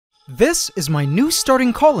This is my new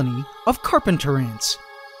starting colony of carpenter ants.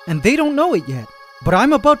 And they don't know it yet, but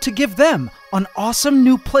I'm about to give them an awesome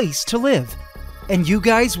new place to live. And you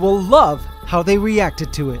guys will love how they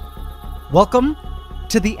reacted to it. Welcome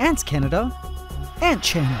to the AntsCanada Ant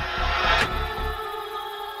Channel.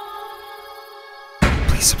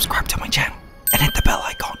 Please subscribe to my channel and hit the bell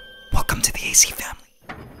icon. Welcome to the AC family.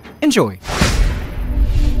 Enjoy.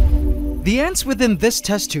 The ants within this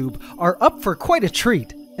test tube are up for quite a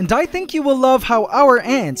treat, and I think you will love how our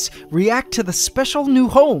ants react to the special new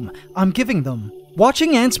home I'm giving them.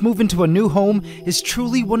 Watching ants move into a new home is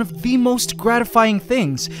truly one of the most gratifying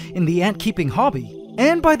things in the ant keeping hobby,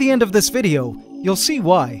 and by the end of this video, you'll see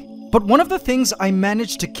why. But one of the things I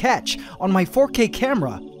managed to catch on my 4K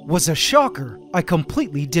camera was a shocker I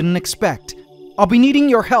completely didn't expect. I'll be needing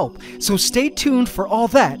your help, so stay tuned for all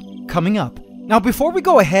that coming up. Now before we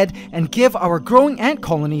go ahead and give our growing ant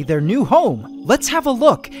colony their new home, let's have a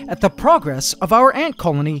look at the progress of our ant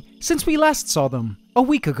colony since we last saw them a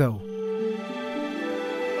week ago.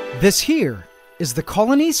 This here is the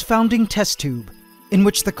colony's founding test tube, in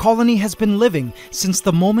which the colony has been living since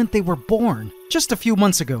the moment they were born, just a few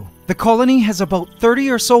months ago. The colony has about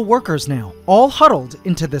 30 or so workers now, all huddled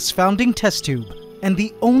into this founding test tube, and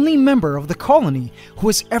the only member of the colony who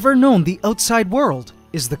has ever known the outside world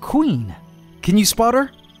is the queen. Can you spot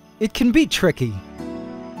her? It can be tricky.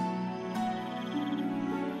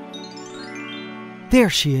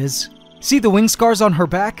 There she is. See the wing scars on her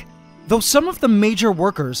back? Though some of the major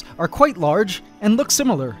workers are quite large and look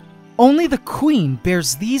similar, only the queen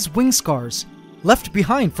bears these wing scars, left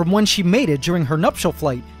behind from when she mated during her nuptial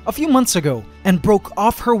flight a few months ago and broke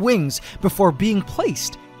off her wings before being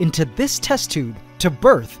placed into this test tube to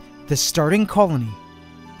birth the starting colony.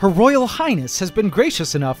 Her Royal Highness has been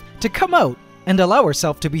gracious enough to come out and allow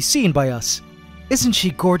herself to be seen by us. Isn't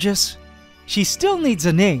she gorgeous? She still needs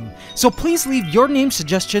a name, so please leave your name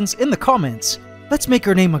suggestions in the comments. Let's make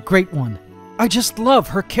her name a great one. I just love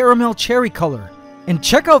her caramel cherry color. And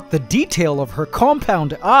check out the detail of her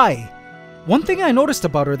compound eye. One thing I noticed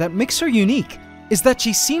about her that makes her unique is that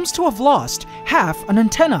she seems to have lost half an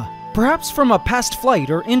antenna, perhaps from a past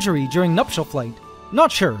flight or injury during nuptial flight.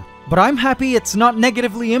 Not sure, but I'm happy it's not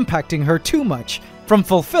negatively impacting her too much from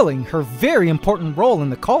fulfilling her very important role in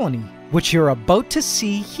the colony, which you're about to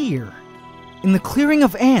see here. In the clearing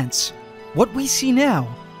of ants, what we see now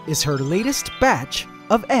is her latest batch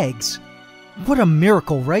of eggs. What a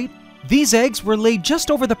miracle, right? These eggs were laid just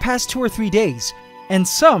over the past 2 or 3 days, and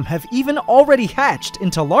some have even already hatched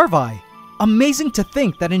into larvae. Amazing to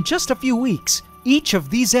think that in just a few weeks, each of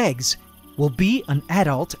these eggs will be an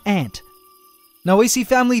adult ant. Now AC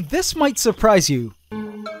family, this might surprise you.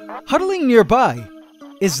 Huddling nearby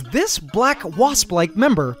is this black wasp-like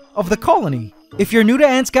member of the colony. If you're new to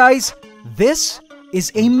ants, guys, this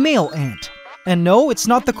is a male ant. And no, it's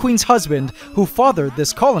not the queen's husband who fathered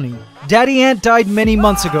this colony. Daddy ant died many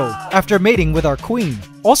months ago after mating with our queen.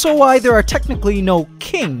 Also why there are technically no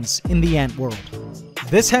kings in the ant world.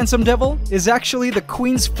 This handsome devil is actually the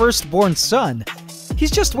queen's firstborn son.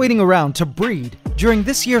 He's just waiting around to breed during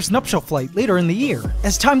this year's nuptial flight later in the year.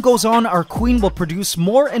 As time goes on, our queen will produce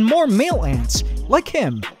more and more male ants like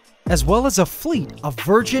him, as well as a fleet of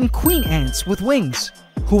virgin queen ants with wings,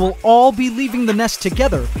 who will all be leaving the nest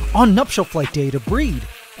together on nuptial flight day to breed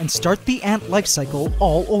and start the ant life cycle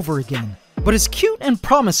all over again. But as cute and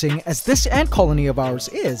promising as this ant colony of ours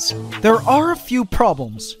is, there are a few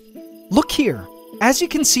problems. Look here. As you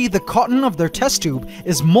can see, the cotton of their test tube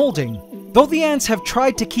is molding. Though the ants have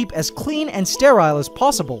tried to keep as clean and sterile as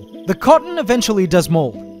possible, the cotton eventually does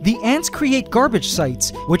mold. The ants create garbage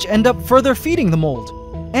sites, which end up further feeding the mold.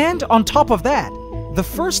 And on top of that, the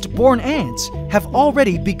firstborn ants have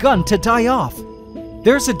already begun to die off.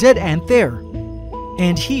 There's a dead ant there,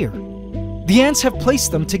 and here. The ants have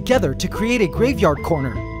placed them together to create a graveyard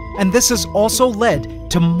corner, and this has also led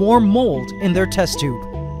to more mold in their test tube.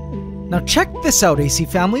 Now check this out, AC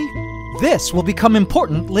family. This will become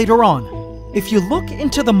important later on. If you look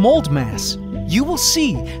into the mold mass, you will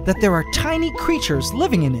see that there are tiny creatures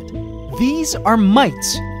living in it. These are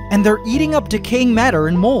mites, and they're eating up decaying matter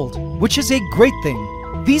and mold, which is a great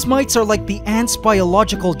thing. These mites are like the ants'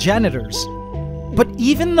 biological janitors. But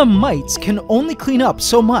even the mites can only clean up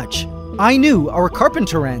so much. I knew our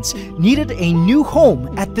carpenter ants needed a new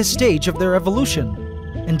home at this stage of their evolution,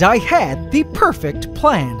 and I had the perfect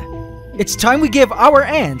plan. It's time we give our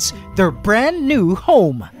ants their brand new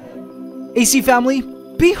home. AC family,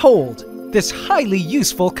 behold this highly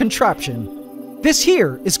useful contraption. This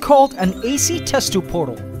here is called an AC test tube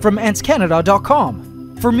portal from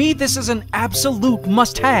AntsCanada.com. For me, this is an absolute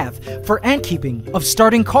must-have for ant keeping of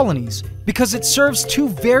starting colonies because it serves two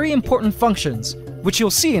very important functions, which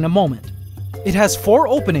you'll see in a moment. It has 4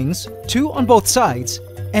 openings, 2 on both sides,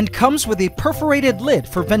 and comes with a perforated lid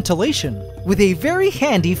for ventilation, with a very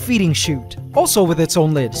handy feeding chute, also with its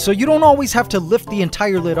own lid, so you don't always have to lift the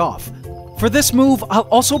entire lid off. For this move, I'll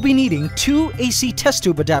also be needing 2 AC test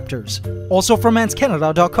tube adapters, also from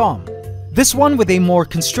AntsCanada.com. This one with a more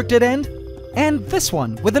constricted end, and this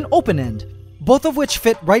one with an open end, both of which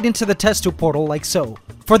fit right into the test tube portal like so.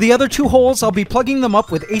 For the other 2 holes, I'll be plugging them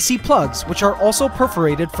up with AC plugs, which are also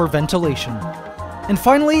perforated for ventilation. And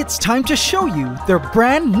finally, it's time to show you their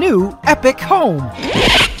brand new epic home!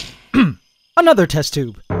 Another test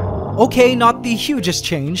tube. Okay, not the hugest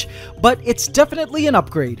change, but it's definitely an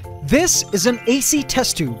upgrade. This is an AC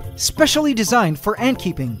test tube, specially designed for ant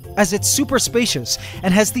keeping, as it's super spacious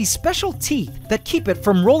and has these special teeth that keep it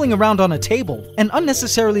from rolling around on a table and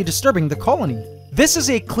unnecessarily disturbing the colony. This is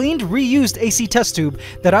a cleaned, reused AC test tube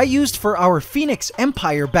that I used for our Phoenix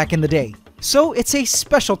Empire back in the day. So it's a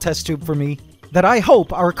special test tube for me that I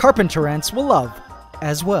hope our carpenter ants will love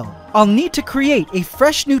as well. I'll need to create a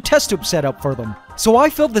fresh new test tube setup for them. So I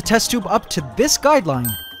filled the test tube up to this guideline,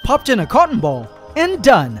 popped in a cotton ball, and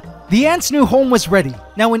done! The ants' new home was ready.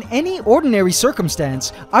 Now in any ordinary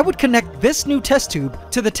circumstance, I would connect this new test tube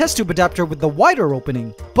to the test tube adapter with the wider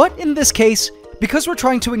opening. But in this case, because we're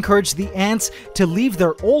trying to encourage the ants to leave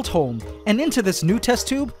their old home and into this new test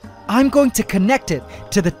tube, I'm going to connect it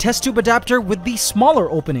to the test tube adapter with the smaller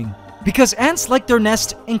opening. Because ants like their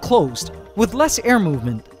nest enclosed, with less air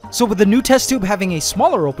movement. So with the new test tube having a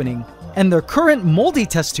smaller opening, and their current moldy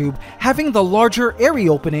test tube having the larger airy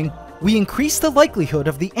opening, we increase the likelihood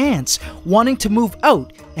of the ants wanting to move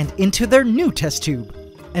out and into their new test tube.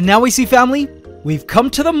 And now we see, family, we've come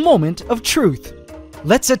to the moment of truth.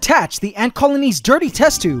 Let's attach the ant colony's dirty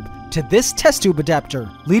test tube to this test tube adapter,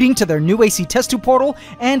 leading to their new AC test tube portal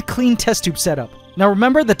and clean test tube setup. Now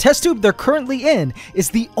remember, the test tube they're currently in is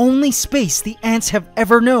the only space the ants have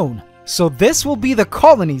ever known. So this will be the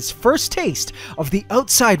colony's first taste of the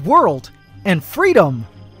outside world and freedom.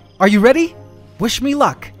 Are you ready? Wish me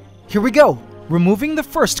luck. Here we go, removing the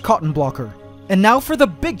first cotton blocker. And now for the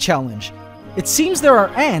big challenge. It seems there are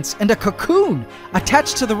ants and a cocoon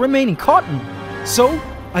attached to the remaining cotton. So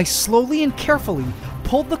I slowly and carefully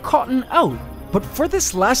pulled the cotton out. But for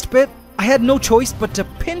this last bit, I had no choice but to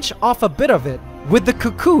pinch off a bit of it with the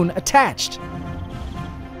cocoon attached.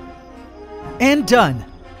 And done.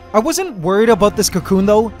 I wasn't worried about this cocoon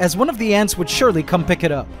though, as one of the ants would surely come pick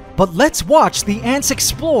it up. But let's watch the ants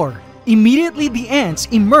explore. Immediately the ants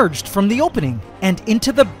emerged from the opening and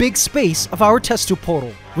into the big space of our test tube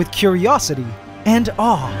portal with curiosity and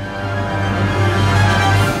awe.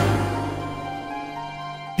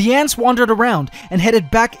 The ants wandered around and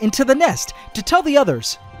headed back into the nest to tell the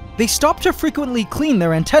others. They stopped to frequently clean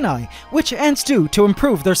their antennae, which ants do to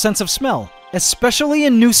improve their sense of smell, especially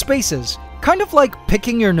in new spaces. Kind of like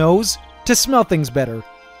picking your nose to smell things better.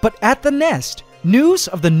 But at the nest, news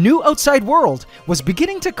of the new outside world was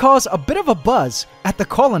beginning to cause a bit of a buzz at the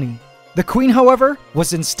colony. The queen, however,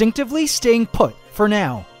 was instinctively staying put for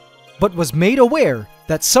now, but was made aware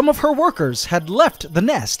that some of her workers had left the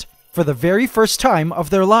nest for the very first time of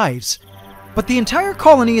their lives. But the entire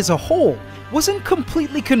colony as a whole wasn't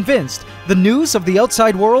completely convinced the news of the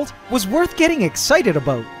outside world was worth getting excited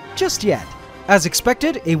about just yet. As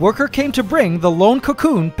expected, a worker came to bring the lone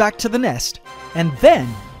cocoon back to the nest. And then,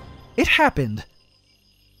 it happened.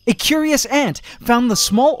 A curious ant found the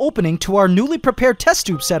small opening to our newly prepared test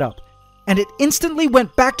tube setup, and it instantly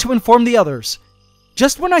went back to inform the others.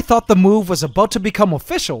 Just when I thought the move was about to become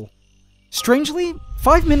official, strangely,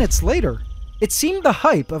 5 minutes later, it seemed the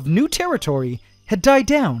hype of new territory had died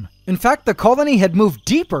down. In fact, the colony had moved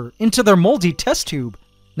deeper into their moldy test tube.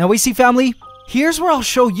 Now, AC family, here's where I'll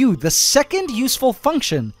show you the second useful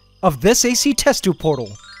function of this AC test tube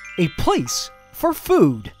portal. A place for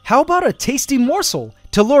food. How about a tasty morsel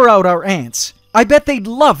to lure out our ants? I bet they'd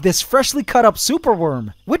love this freshly cut up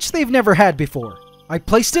superworm, which they've never had before. I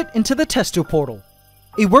placed it into the test tube portal.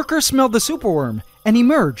 A worker smelled the superworm and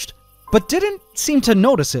emerged, but didn't seem to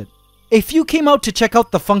notice it. A few came out to check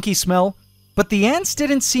out the funky smell, but the ants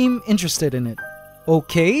didn't seem interested in it.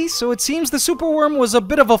 Okay, so it seems the superworm was a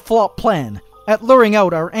bit of a flop plan at luring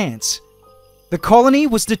out our ants. The colony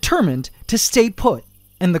was determined to stay put,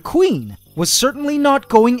 and the queen was certainly not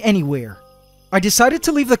going anywhere. I decided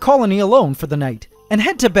to leave the colony alone for the night and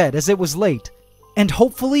head to bed as it was late, and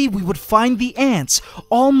hopefully we would find the ants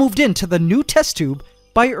all moved into the new test tube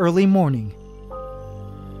by early morning.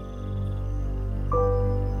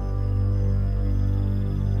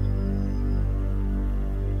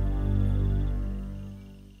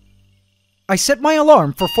 I set my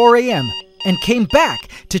alarm for 4 a.m. and came back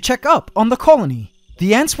to check up on the colony.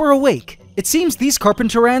 The ants were awake. It seems these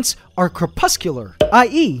carpenter ants are crepuscular,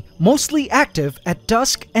 i.e. mostly active at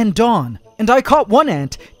dusk and dawn. And I caught one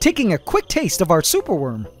ant taking a quick taste of our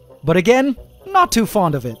superworm. But again, not too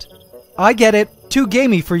fond of it. I get it, too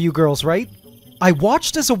gamey for you girls, right? I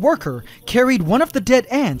watched as a worker carried one of the dead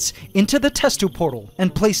ants into the test tube portal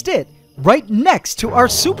and placed it right next to our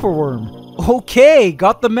superworm. Okay,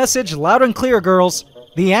 got the message loud and clear, girls.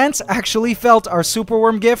 The ants actually felt our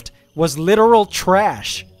superworm gift was literal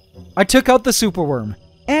trash. I took out the superworm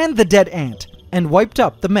and the dead ant and wiped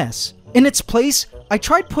up the mess. In its place, I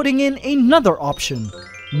tried putting in another option.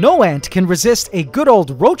 No ant can resist a good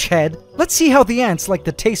old roach head. Let's see how the ants like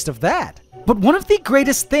the taste of that. But one of the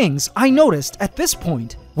greatest things I noticed at this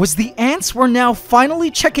point was the ants were now finally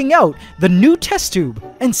checking out the new test tube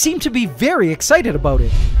and seemed to be very excited about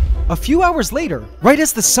it. A few hours later, right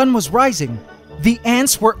as the sun was rising, the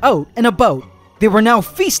ants were out and about. They were now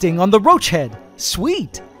feasting on the roach head.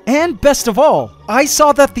 Sweet! And best of all, I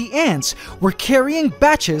saw that the ants were carrying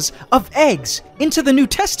batches of eggs into the new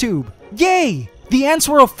test tube. Yay! The ants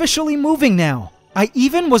were officially moving now. I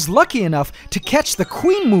even was lucky enough to catch the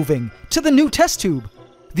queen moving to the new test tube.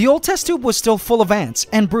 The old test tube was still full of ants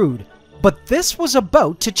and brood, but this was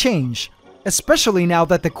about to change, especially now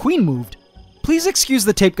that the queen moved. Please excuse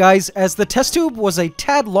the tape, guys, as the test tube was a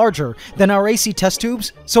tad larger than our AC test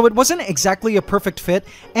tubes, so it wasn't exactly a perfect fit,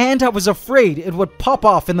 and I was afraid it would pop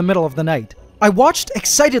off in the middle of the night. I watched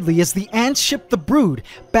excitedly as the ants shipped the brood,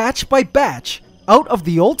 batch by batch, out of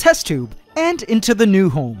the old test tube and into the new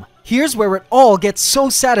home. Here's where it all gets so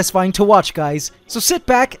satisfying to watch, guys, so sit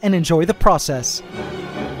back and enjoy the process.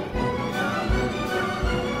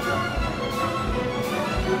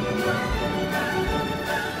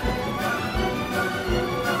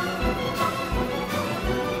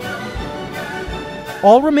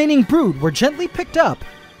 All remaining brood were gently picked up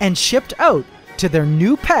and shipped out to their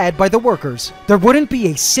new pad by the workers. There wouldn't be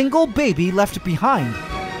a single baby left behind.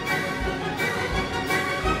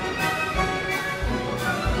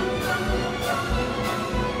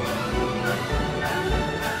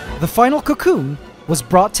 The final cocoon was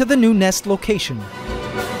brought to the new nest location.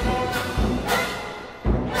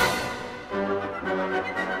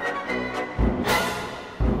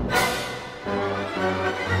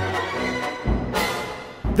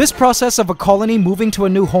 This process of a colony moving to a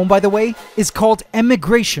new home, by the way, is called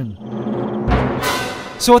emigration.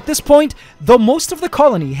 So at this point, though most of the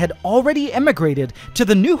colony had already emigrated to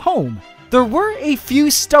the new home, there were a few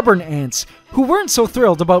stubborn ants who weren't so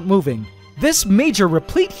thrilled about moving. This major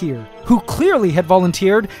replete here, who clearly had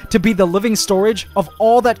volunteered to be the living storage of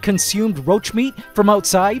all that consumed roach meat from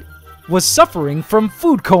outside, was suffering from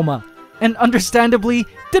food coma, and understandably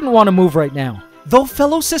didn't want to move right now. Though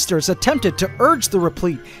fellow sisters attempted to urge the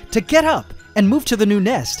replete to get up and move to the new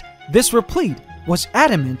nest, this replete was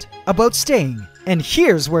adamant about staying. And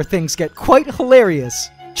here's where things get quite hilarious.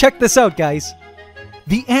 Check this out, guys.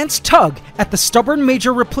 The ants tug at the stubborn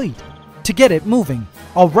major replete to get it moving.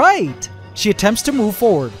 Alright! She attempts to move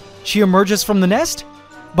forward. She emerges from the nest,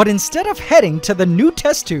 but instead of heading to the new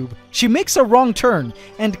test tube, she makes a wrong turn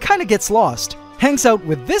and kinda gets lost. Hangs out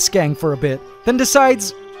with this gang for a bit, then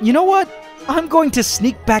decides, you know what? I'm going to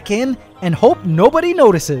sneak back in and hope nobody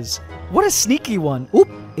notices. What a sneaky one. Oop,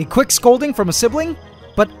 a quick scolding from a sibling,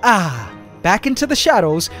 but back into the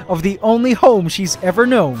shadows of the only home she's ever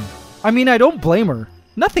known. I mean, I don't blame her.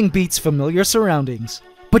 Nothing beats familiar surroundings.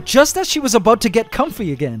 But just as she was about to get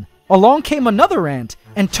comfy again, along came another ant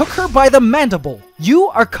and took her by the mandible. You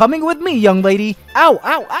are coming with me, young lady. Ow,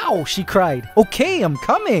 ow, ow, she cried. Okay, I'm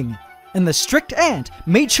coming. And the strict ant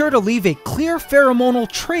made sure to leave a clear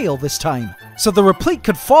pheromonal trail this time, so the replete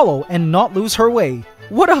could follow and not lose her way.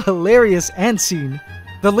 What a hilarious ant scene.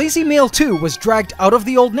 The lazy male too was dragged out of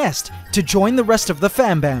the old nest to join the rest of the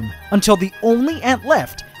fam-bam, until the only ant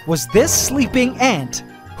left was this sleeping ant,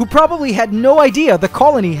 who probably had no idea the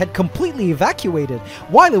colony had completely evacuated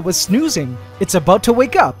while it was snoozing. It's about to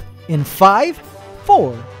wake up in 5,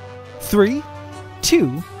 4, 3, 2,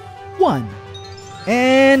 1.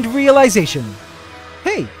 And realization.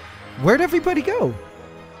 Hey, where'd everybody go?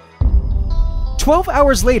 12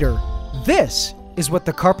 hours later, this is what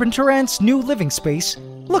the carpenter ants' new living space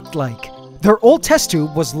looked like. Their old test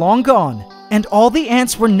tube was long gone, and all the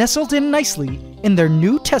ants were nestled in nicely in their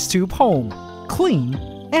new test tube home, clean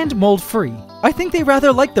and mold-free. I think they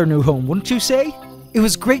rather liked their new home, wouldn't you say? It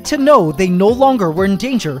was great to know they no longer were in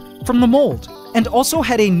danger from the mold, and also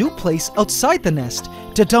had a new place outside the nest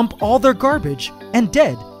to dump all their garbage and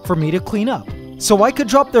dead for me to clean up, so I could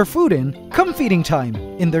drop their food in come feeding time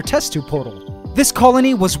in their test tube portal. This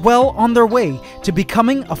colony was well on their way to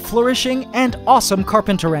becoming a flourishing and awesome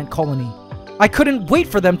carpenter ant colony. I couldn't wait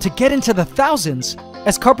for them to get into the thousands,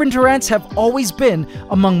 as carpenter ants have always been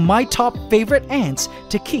among my top favorite ants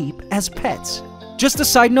to keep as pets. Just a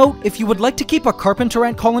side note, if you would like to keep a carpenter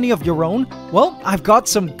ant colony of your own, well, I've got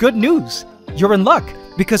some good news. You're in luck,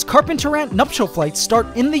 because carpenter ant nuptial flights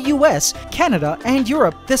start in the US, Canada, and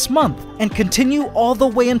Europe this month and continue all the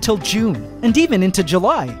way until June, and even into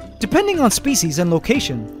July, depending on species and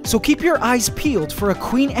location. So keep your eyes peeled for a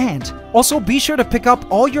queen ant. Also, be sure to pick up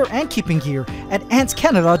all your ant keeping gear at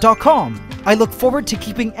AntsCanada.com. I look forward to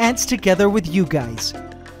keeping ants together with you guys.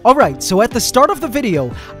 Alright, so at the start of the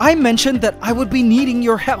video, I mentioned that I would be needing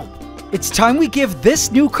your help. It's time we give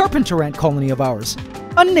this new carpenter ant colony of ours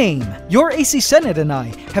a name. Your AntsCanada and I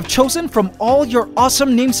have chosen from all your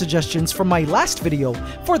awesome name suggestions from my last video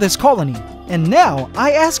for this colony. And now,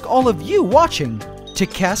 I ask all of you watching to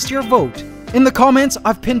cast your vote. In the comments,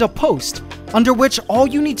 I've pinned a post under which all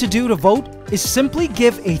you need to do to vote is simply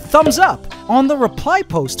give a thumbs up on the reply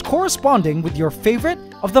post corresponding with your favorite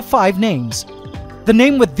of the 5 names. The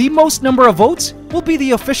name with the most number of votes will be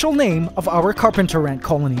the official name of our carpenter ant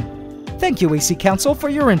colony. Thank you, AC Council, for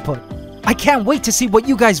your input. I can't wait to see what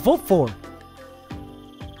you guys vote for.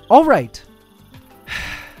 Alright.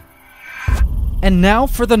 And now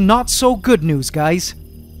for the not so good news, guys.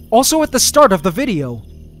 Also at the start of the video,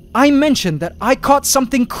 I mentioned that I caught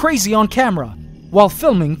something crazy on camera while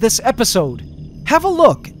filming this episode. Have a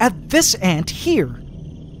look at this ant here.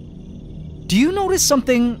 Do you notice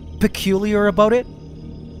something peculiar about it?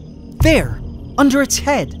 There, under its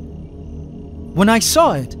head. When I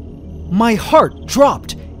saw it, my heart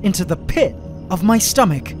dropped into the pit of my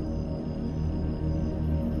stomach.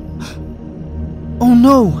 Oh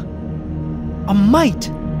no! A mite!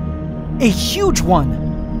 A huge one!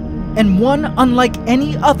 And one unlike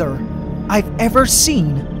any other I've ever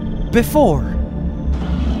seen before.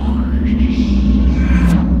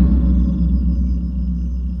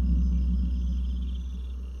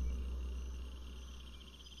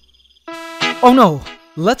 Oh no,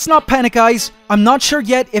 let's not panic, guys. I'm not sure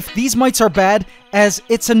yet if these mites are bad, as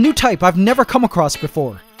it's a new type I've never come across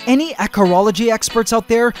before. Any acarology experts out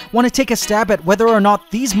there want to take a stab at whether or not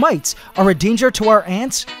these mites are a danger to our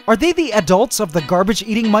ants? Are they the adults of the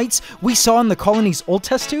garbage-eating mites we saw in the colony's old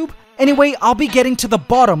test tube? Anyway, I'll be getting to the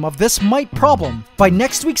bottom of this mite problem by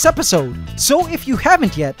next week's episode. So if you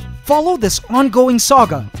haven't yet, follow this ongoing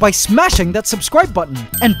saga by smashing that subscribe button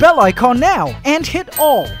and bell icon now, and hit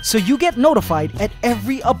all so you get notified at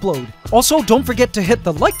every upload. Also, don't forget to hit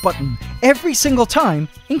the like button every single time,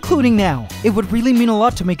 including now. It would really mean a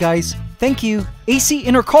lot to me, guys. Thank you. AC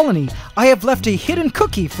Inner Colony, I have left a hidden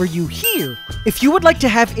cookie for you here if you would like to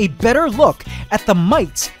have a better look at the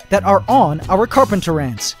mites that are on our carpenter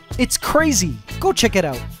ants. It's crazy. Go check it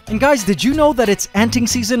out. And guys, did you know that it's anting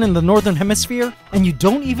season in the Northern Hemisphere? And you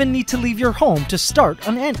don't even need to leave your home to start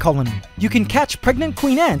an ant colony. You can catch pregnant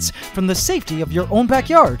queen ants from the safety of your own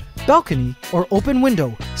backyard, balcony, or open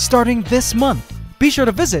window starting this month. Be sure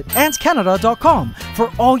to visit AntsCanada.com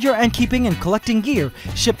for all your ant keeping and collecting gear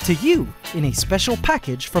shipped to you in a special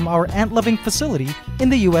package from our ant-loving facility in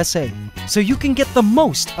the USA, so you can get the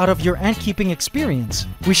most out of your ant keeping experience.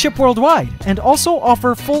 We ship worldwide and also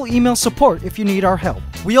offer full email support if you need our help.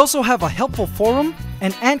 We also have a helpful forum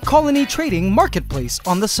and ant colony trading marketplace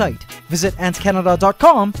on the site. Visit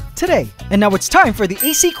AntsCanada.com today. And now it's time for the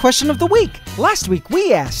AC question of the week. Last week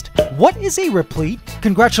we asked, what is a replete?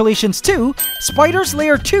 Congratulations to Spiders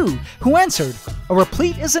Layer 2, who answered, a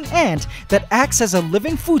replete is an ant that acts as a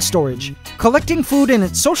living food storage, collecting food in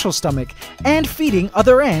its social stomach and feeding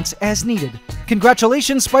other ants as needed.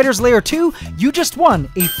 Congratulations, Spiders Layer 2, you just won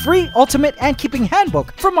a free Ultimate Ant Keeping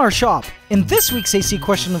Handbook from our shop. In this week's AC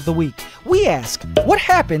question of the week, we ask, what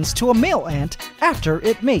happens to a male ant after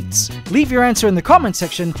it mates? Leave your answer in the comment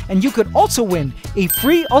section, and you could also win a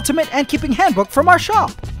free Ultimate Ant Keeping Handbook from our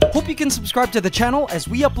shop. Hope you can subscribe to the channel as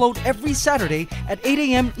we upload every Saturday at 8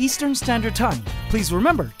 AM Eastern Standard Time. Please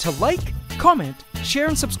remember to like, comment, share,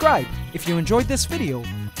 and subscribe if you enjoyed this video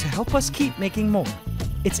to help us keep making more.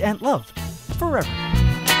 It's Ant Love forever.